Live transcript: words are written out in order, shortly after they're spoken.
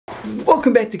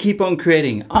Welcome back to Keep On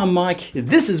Creating. I'm Mike,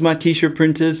 this is my t-shirt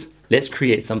printers. Let's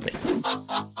create something.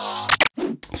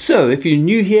 So if you're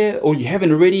new here or you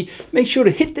haven't already, make sure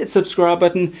to hit that subscribe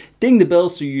button, ding the bell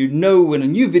so you know when a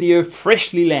new video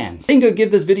freshly lands. Then go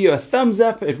give this video a thumbs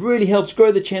up, it really helps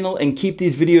grow the channel and keep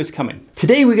these videos coming.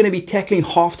 Today we're going to be tackling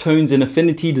halftones in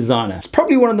Affinity Designer. It's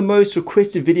probably one of the most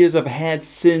requested videos I've had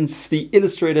since the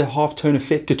Illustrator halftone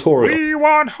effect tutorial. We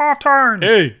want halftones!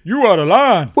 Hey, you out of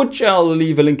line! Which I'll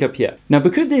leave a link up here. Now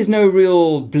because there's no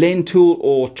real blend tool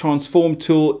or transform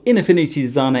tool in Affinity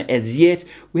Designer as yet,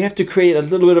 we have to create a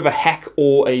little bit of a hack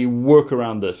or a work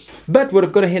around this. But what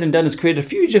I've got ahead and done is create a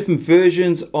few different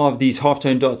versions of these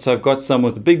halftone dots. So I've got some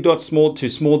with big dots, small to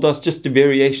small dots, just the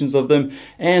variations of them,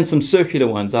 and some circular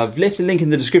ones. I've left a link in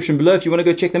the description below if you want to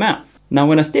go check them out. Now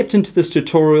when I stepped into this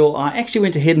tutorial, I actually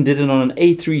went ahead and did it on an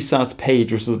A3 size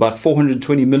page, which is about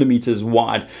 420 millimeters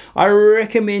wide. I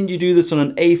recommend you do this on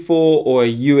an A4 or a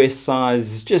US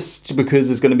size, just because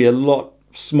it's going to be a lot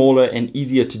smaller and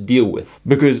easier to deal with.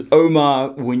 Because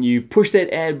Omar, when you push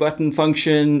that add button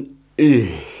function,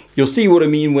 you'll see what I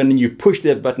mean when you push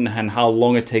that button and how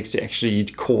long it takes to actually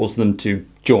cause them to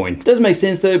join. It does make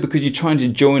sense though, because you're trying to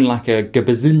join like a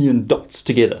gazillion dots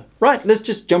together. Right, let's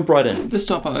just jump right in. Let's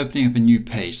start by opening up a new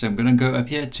page. So I'm going to go up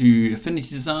here to Affinity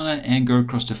Designer and go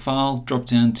across to File, drop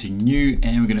down to New,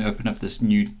 and we're going to open up this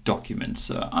new document.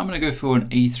 So I'm going to go for an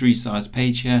A3 size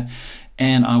page here,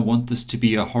 and I want this to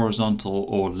be a horizontal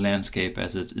or landscape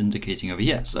as it's indicating over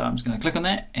here. So I'm just going to click on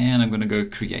that and I'm going to go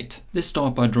create. Let's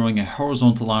start by drawing a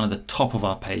horizontal line at the top of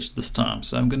our page this time.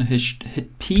 So I'm going to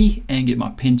hit P and get my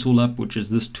pen tool up, which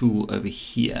is this tool over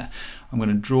here. I'm going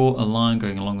to draw a line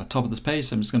going along the top of this page.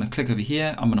 So I'm just going to click over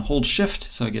here. I'm going to hold shift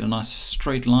so I get a nice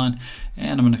straight line,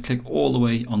 and I'm going to click all the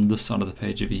way on this side of the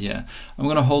page over here. I'm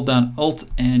going to hold down Alt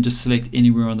and just select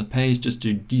anywhere on the page just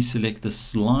to deselect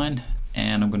this line,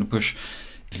 and I'm going to push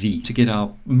V to get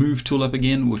our move tool up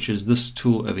again, which is this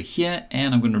tool over here,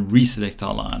 and I'm going to reselect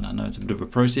our line. I know it's a bit of a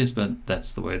process, but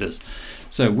that's the way it is.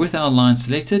 So with our line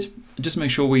selected, just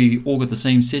make sure we all got the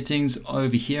same settings.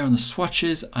 Over here on the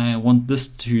swatches, I want this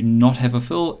to not have a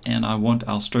fill, and I want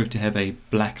our stroke to have a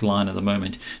black line at the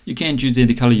moment. You can choose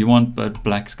any color you want, but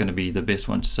black's going to be the best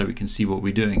one so we can see what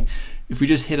we're doing. If we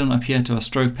just head on up here to our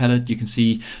stroke palette, you can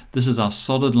see this is our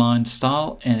solid line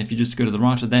style, and if you just go to the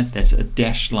right of that, that's a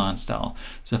dashed line style.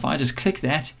 So if I just click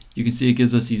that, you can see it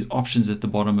gives us these options at the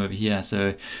bottom over here.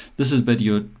 So this is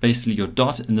basically your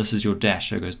dot, and this is your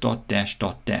dash. So it goes dot dash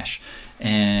dot dash.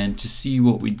 And to see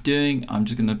what we're doing, I'm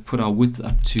just going to put our width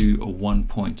up to a 1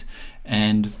 point,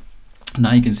 and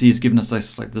now you can see it's given us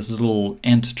this little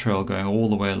ant trail going all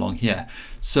the way along here.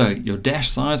 So your dash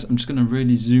size, I'm just going to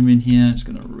really zoom in here. I'm just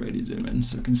going to really zoom in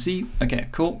so you can see. Okay,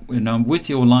 cool. Now with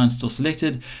your line still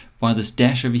selected by this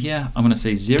dash over here, I'm going to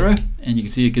say 0, and you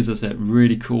can see it gives us that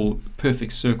really cool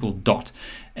perfect circle dot.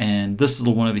 And this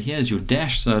little one over here is your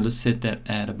dash, so let's set that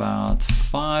at about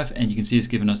 5, and you can see it's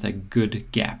given us that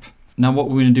good gap. Now what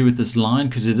we're going to do with this line,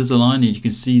 because it is a line and you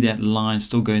can see that line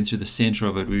still going through the center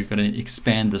of it, we're going to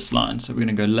expand this line. So we're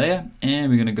going to go layer and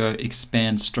we're going to go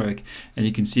expand stroke, and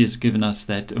you can see it's given us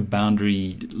that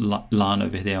boundary line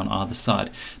over there on either side.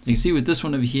 You can see with this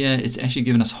one over here, it's actually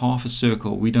given us half a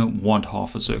circle. We don't want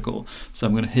half a circle, so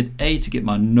I'm going to hit A to get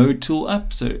my node tool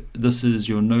up. So this is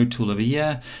your node tool over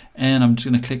here, and I'm just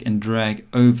going to click and drag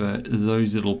over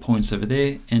those little points over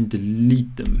there and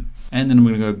delete them. And then I'm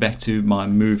going to go back to my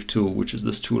move tool, which is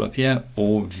this tool up here,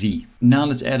 or V. Now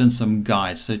let's add in some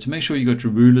guides. So to make sure you got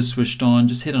your rulers switched on,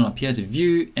 just head on up here to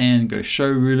view and go show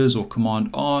rulers or command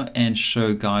R, and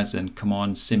show guides and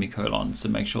command semicolon. So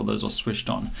make sure those are switched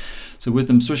on. So with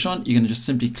them switched on, you're going to just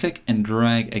simply click and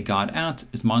drag a guide out.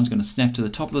 Mine's going to snap to the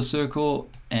top of the circle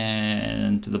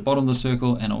and to the bottom of the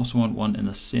circle, and I also want one in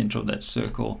the center of that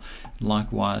circle.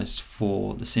 Likewise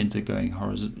for the center going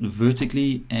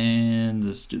vertically, and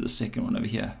let's do the second one over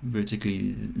here,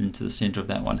 vertically into the center of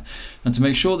that one. And to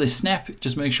make sure they snap,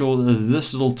 just make sure that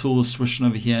this little tool is switched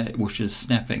over here, which is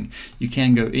snapping. You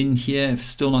can go in here if it's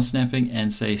still not snapping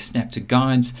and say snap to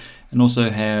guides, and also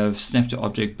have snap to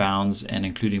object bounds and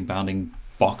including bounding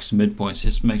box midpoints.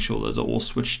 Just make sure those are all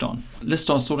switched on. Let's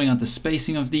start sorting out the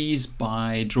spacing of these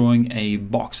by drawing a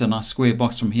box, a nice square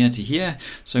box from here to here.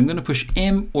 So I'm going to push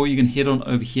M, or you can head on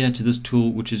over here to this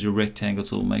tool, which is your rectangle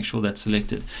tool. Make sure that's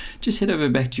selected. Just head over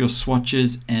back to your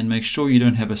swatches and make sure you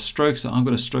don't have a stroke. So I've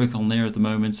got a stroke on there at the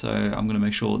moment, so I'm going to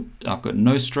make sure I've got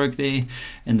no stroke there.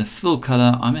 And the fill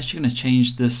color, I'm actually going to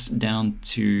change this down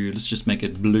to, let's just make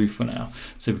it blue for now,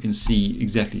 so we can see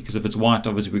exactly, because if it's white,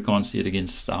 obviously we can't see it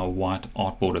against our white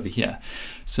artboard over here.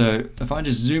 So if I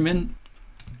just zoom in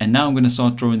And now I'm going to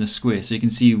start drawing the square. So you can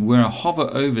see where I hover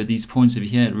over these points over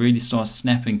here, it really starts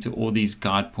snapping to all these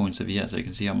guide points over here. So you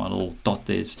can see how my little dot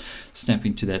there is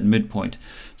snapping to that midpoint.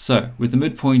 So with the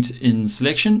midpoint in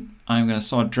selection, I'm going to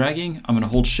start dragging. I'm going to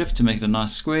hold shift to make it a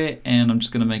nice square, and I'm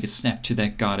just going to make it snap to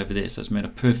that guide over there. So it's made a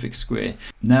perfect square.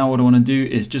 Now what I want to do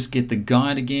is just get the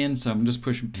guide again. So I'm just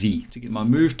pushing V to get my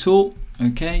move tool.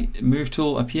 Okay, move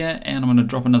tool up here, and I'm going to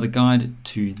drop another guide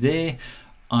to there.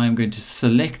 I'm going to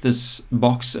select this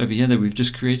box over here that we've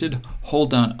just created,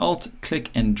 hold down Alt, click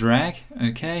and drag.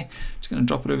 Okay, just going to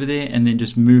drop it over there and then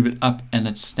just move it up, and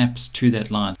it snaps to that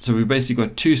line. So we've basically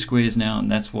got two squares now, and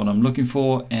that's what I'm looking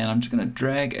for. And I'm just going to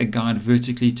drag a guide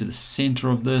vertically to the center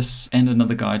of this and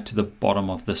another guide to the bottom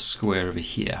of this square over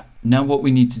here. Now what we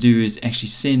need to do is actually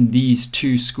send these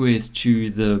two squares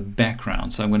to the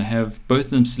background. So I'm going to have both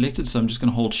of them selected. So I'm just going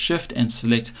to hold shift and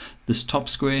select this top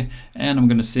square, and I'm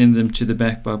going to send them to the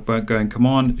back by going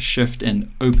Command, Shift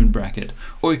and open bracket.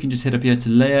 Or you can just head up here to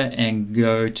layer and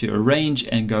go to arrange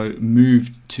and go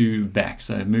move to back.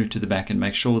 So move to the back and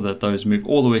make sure that those move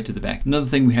all the way to the back. Another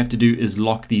thing we have to do is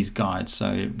lock these guides.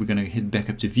 So we're going to head back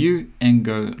up to view and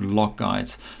go lock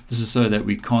guides. This is so that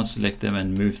we can't select them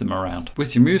and move them around.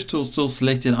 With your move tool still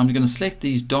selected, I'm going to select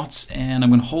these dots, and I'm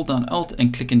going to hold down Alt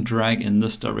and click and drag in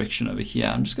this direction over here.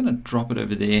 I'm just going to drop it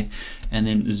over there and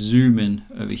then zoom in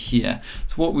over here.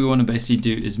 So what we want to basically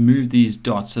do is move these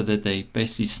dots so that they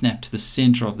basically snap to the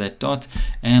center of that dot,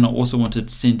 and I also want it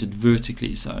centered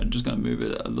vertically. So I'm just going to move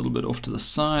it a little bit off to the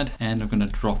side, and I'm going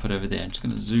to drop it over there. I'm just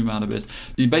going to zoom out a bit.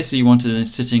 You basically want it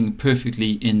sitting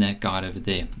perfectly in that guide over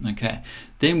there. Okay.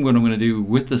 Then what I'm going to do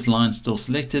with this line still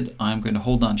selected, I'm going to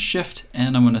hold down Shift,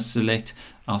 and I'm going to select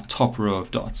our top row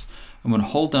of dots. I'm going to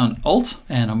hold down Alt,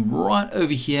 and I'm right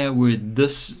over here where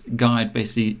this guide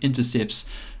basically intercepts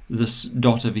this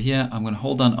dot over here. I'm going to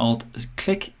hold down Alt,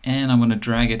 click, and I'm going to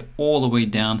drag it all the way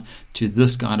down to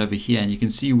this guide over here. And you can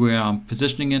see where I'm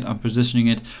positioning it. I'm positioning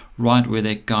it right where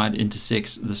that guide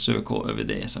intersects the circle over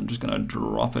there. So I'm just going to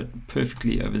drop it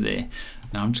perfectly over there.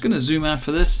 Now I'm just going to zoom out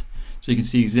for this, so you can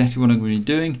see exactly what I'm going to be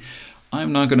doing.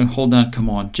 I'm now going to hold down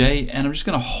Command J, and I'm just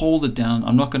going to hold it down.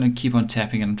 I'm not going to keep on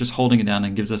tapping it. I'm just holding it down,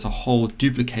 and it gives us a whole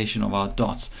duplication of our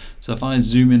dots. So if I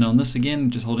zoom in on this again,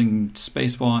 just holding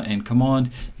spacebar and Command,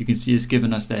 you can see it's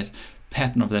given us that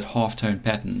pattern of that halftone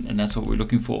pattern, and that's what we're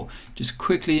looking for. Just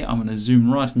quickly, I'm going to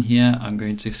zoom right in here. I'm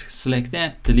going to select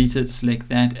that, delete it, select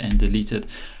that, and delete it.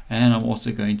 And I'm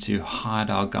also going to hide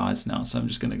our guides now. So I'm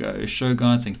just going to go show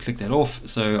guides and click that off.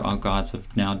 So our guides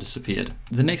have now disappeared.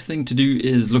 The next thing to do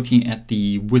is looking at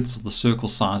the widths of the circle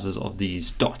sizes of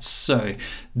these dots. So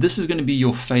this is going to be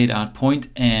your fade out point,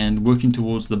 and working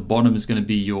towards the bottom is going to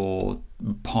be your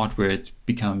part where it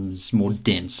becomes more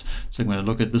dense. So I'm going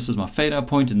to look at this as my fade out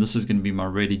point, and this is going to be my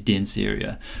really dense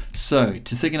area. So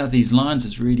to thicken up these lines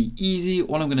is really easy.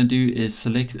 All I'm going to do is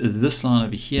select this line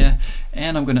over here,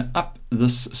 and I'm going to up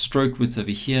this stroke width over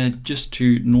here just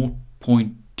to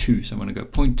 0.2. So I'm going to go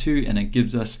 0.2, and it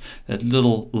gives us that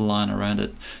little line around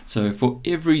it. So for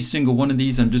every single one of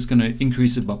these, I'm just going to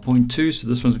increase it by 0.2. So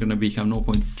this one's going to become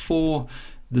 0.4.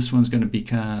 This one's going to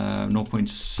become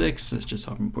 0.6. Let's just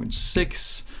type in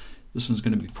 0.6. This one's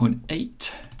going to be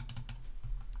 0.8.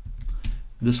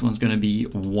 This one's going to be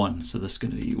 1. So this is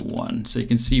going to be 1. So you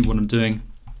can see what I'm doing.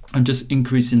 I'm just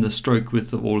increasing the stroke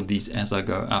width of all of these as I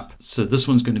go up. So this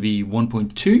one's going to be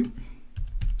 1.2.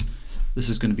 This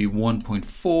is going to be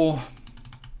 1.4.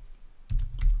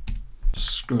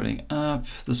 Scrolling up,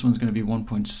 this one's going to be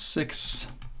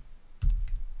 1.6.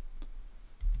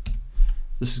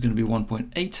 This is going to be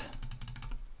 1.8.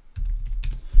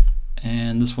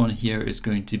 And this one here is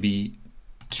going to be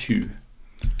 2.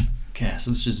 Okay,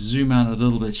 so let's just zoom out a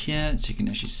little bit here so you can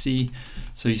actually see.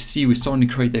 So you see we're starting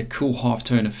to create that cool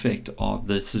halftone effect of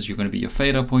this is you're going to be your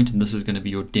fade out point, and this is going to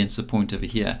be your denser point over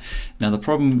here. Now the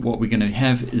problem what we're going to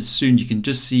have is soon you can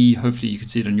just see, hopefully you can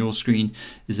see it on your screen,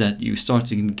 is that you start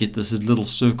to get this little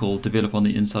circle develop on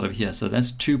the inside of here. So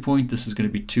that's 2 point, this is going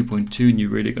to be 2.2, and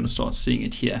you're really going to start seeing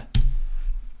it here.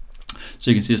 So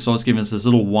you can see it starts giving us this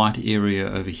little white area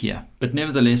over here. But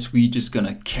nevertheless, we're just going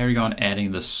to carry on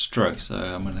adding the stroke. So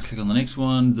I'm going to click on the next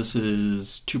one. This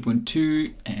is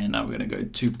 2.2, and now we're going to go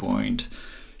 2.4,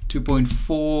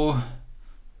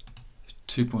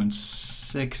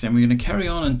 2.6, and we're going to carry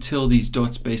on until these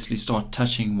dots basically start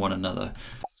touching one another.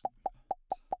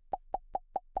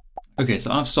 Okay,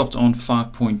 so I've stopped on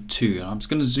 5.2. I'm just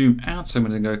going to zoom out, so I'm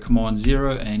going to go Command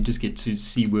 0 and just get to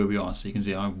see where we are. So you can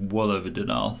see I well overdid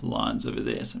our lines over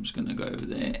there. So I'm just going to go over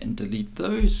there and delete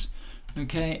those.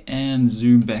 Okay, and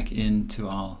zoom back into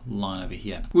our line over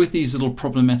here. With these little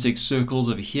problematic circles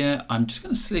over here, I'm just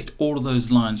going to select all of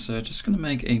those lines. So just going to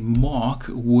make a mark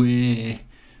where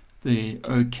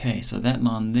okay, so that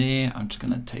line there, I'm just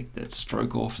going to take that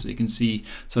stroke off so you can see.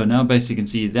 So now basically you can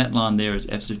see that line there is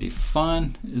absolutely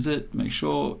fine. Is it? Make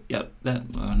sure. Yep, that,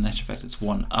 in actual fact, it's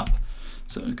one up.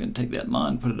 So I'm going to take that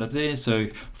line, put it up there. So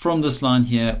from this line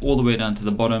here all the way down to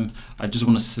the bottom, I just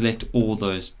want to select all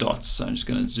those dots. So I'm just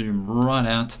going to zoom right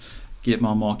out, get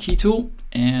my marquee tool,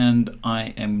 and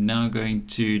I am now going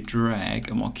to drag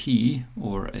a marquee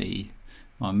or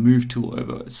my move tool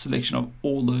over a selection of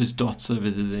all those dots over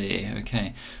there.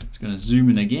 Okay, just going to zoom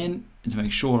in again to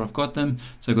make sure I've got them.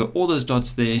 So I've got all those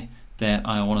dots there that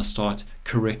I want to start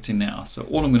correcting now. So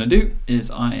all I'm going to do is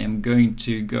I am going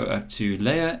to go up to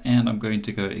layer and I'm going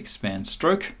to go expand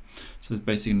stroke. So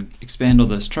basically expand all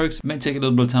those strokes. It may take a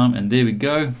little bit of time, and there we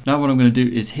go. Now what I'm going to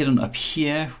do is head on up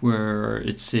here where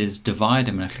it says divide.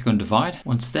 I'm going to click on divide.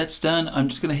 Once that's done, I'm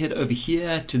just going to head over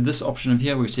here to this option over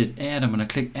here where it says add. I'm going to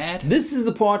click add. This is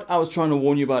the part I was trying to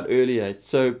warn you about earlier.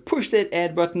 So push that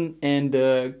add button and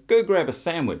go grab a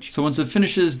sandwich. So once it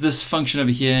finishes this function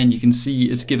over here, and you can see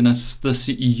it's given us this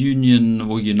union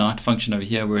or unite function over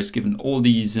here where it's given all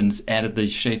these and it's added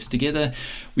these shapes together,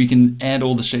 we can add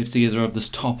all the shapes together of this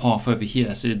top half over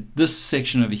here. So this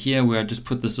section over here where I just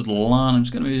put this little line, I'm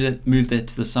just going to move that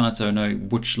to the side so I know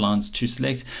which lines to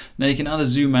select. Now you can either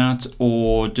zoom out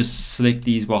or just select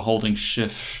these while holding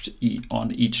shift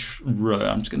on each row.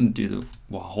 I'm just going to do the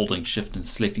while holding shift and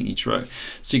selecting each row.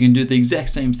 So you can do the exact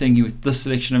same thing with this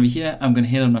selection over here. I'm going to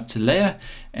head on up to layer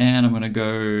and I'm going to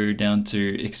go down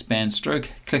to expand stroke.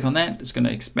 Click on that. It's going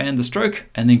to expand the stroke,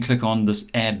 and then click on this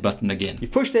add button again. You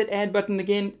push that add button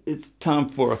again, it's time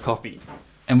for a coffee.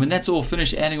 And when that's all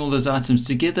finished adding all those items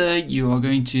together, you are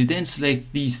going to then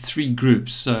select these three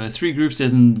groups. So three groups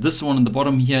as in this one on the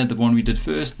bottom here, the one we did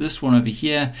first, this one over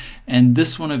here, and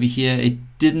this one over here. It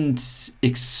didn't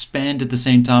expand at the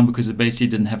same time because it basically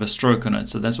didn't have a stroke on it.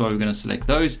 So that's why we're going to select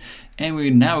those. And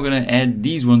we're now going to add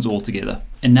these ones all together.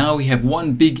 And now we have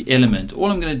one big element.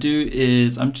 All I'm going to do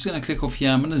is I'm just going to click off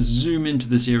here. I'm going to zoom into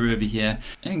this area over here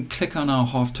and click on our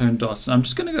halftone dots. And I'm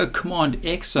just going to go Command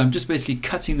X. So I'm just basically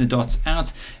cutting the dots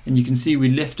out. And you can see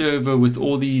we left over with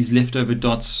all these leftover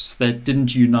dots that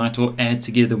didn't unite or add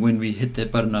together when we hit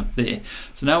that button up there.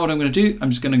 So now what I'm going to do, I'm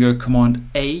just going to go Command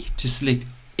A to select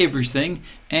everything,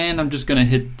 and I'm just going to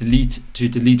hit delete to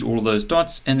delete all of those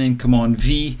dots, and then Command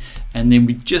V, and then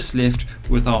we just left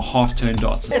with our halftone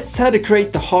dots. That's how to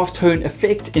create the halftone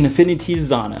effect in Affinity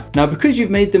Designer. Now because you've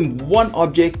made them one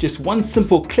object, just one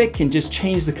simple click can just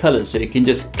change the colors. So you can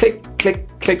just click, click,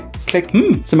 click, click.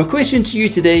 So my question to you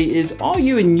today is, are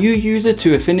you a new user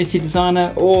to Affinity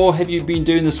Designer, or have you been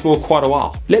doing this for quite a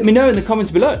while? Let me know in the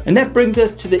comments below. And that brings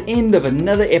us to the end of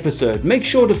another episode. Make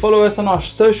sure to follow us on our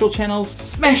social channels,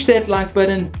 smash that like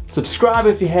button, subscribe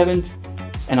if you haven't,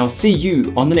 and I'll see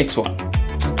you on the next one.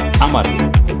 I'm out of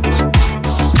here.